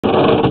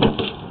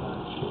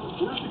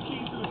Where's the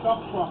key to the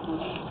dump truck?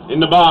 In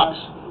the box.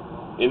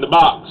 In the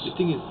box. The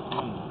thing is,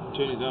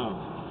 turn it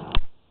down.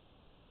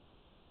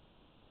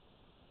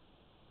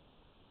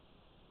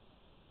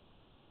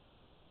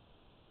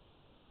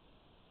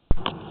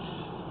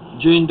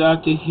 Jane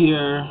Doctor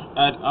here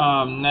at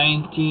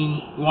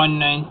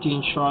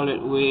 119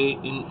 Charlotte Way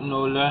in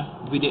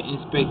Nola, video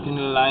inspecting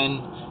the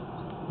line.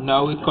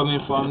 Now we're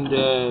coming from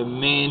the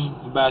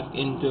main back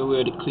into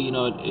where the clean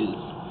out is.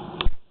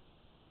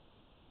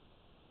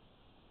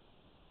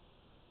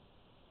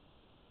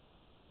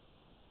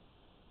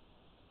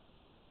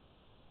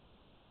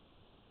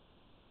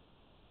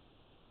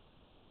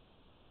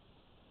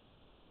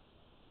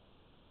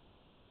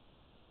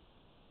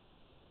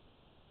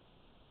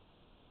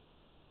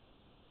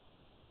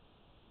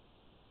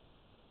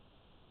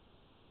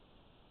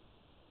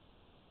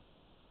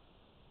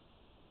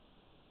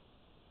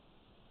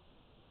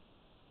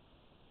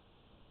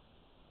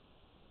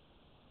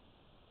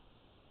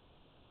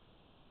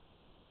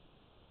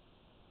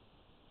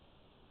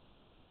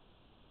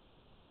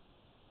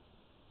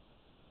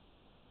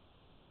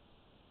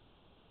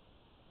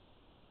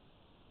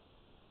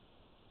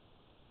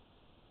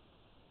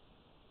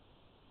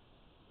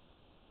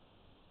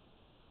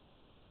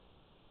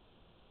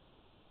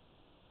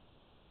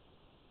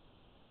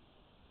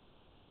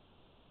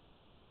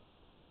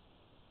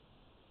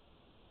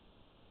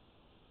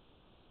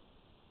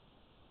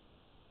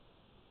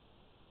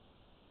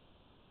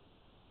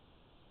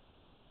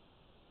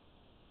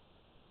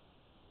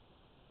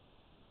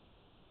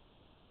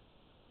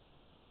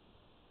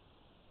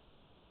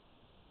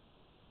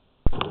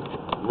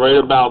 Right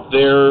about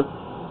there,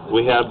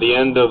 we have the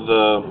end of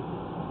the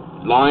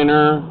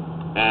liner,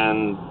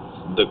 and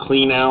the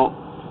clean out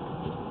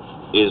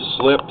is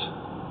slipped.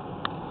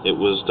 It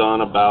was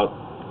done about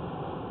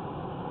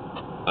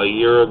a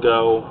year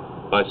ago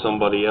by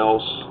somebody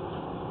else.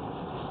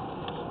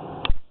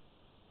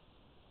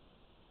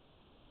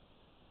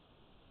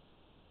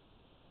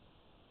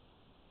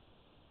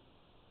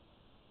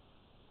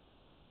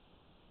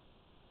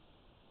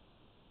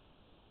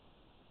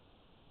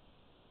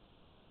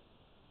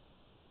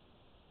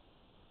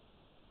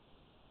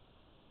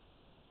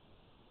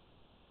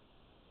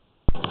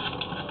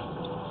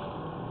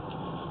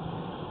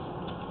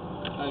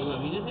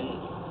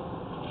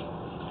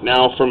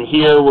 Now from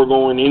here we're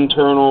going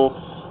internal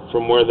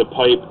from where the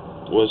pipe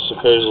was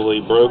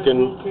supposedly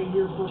broken. Okay,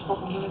 here for a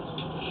couple minutes.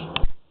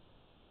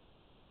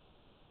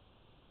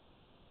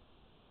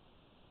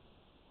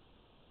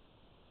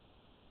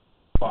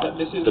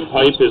 The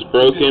pipe is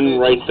broken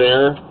right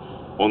there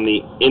on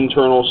the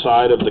internal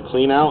side of the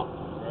clean out.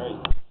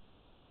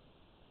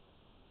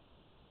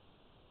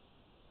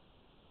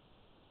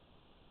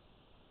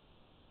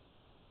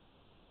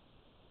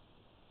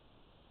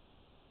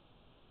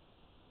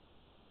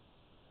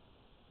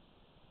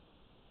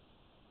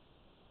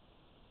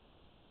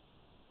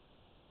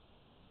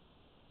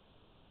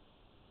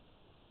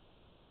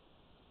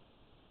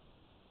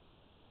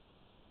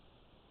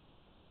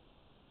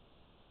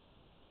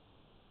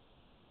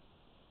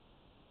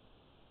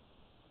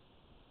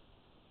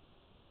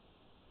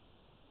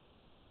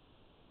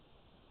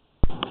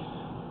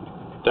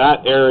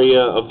 That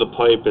area of the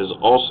pipe is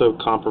also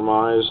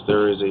compromised.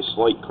 There is a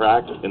slight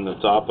crack in the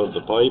top of the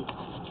pipe.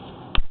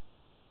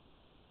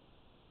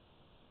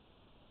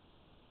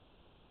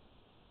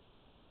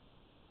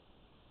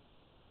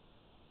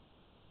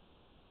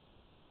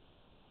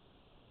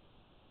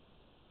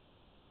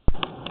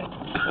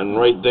 And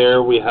right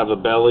there we have a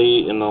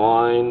belly in the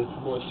line,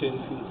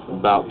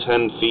 about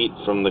 10 feet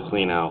from the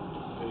clean out.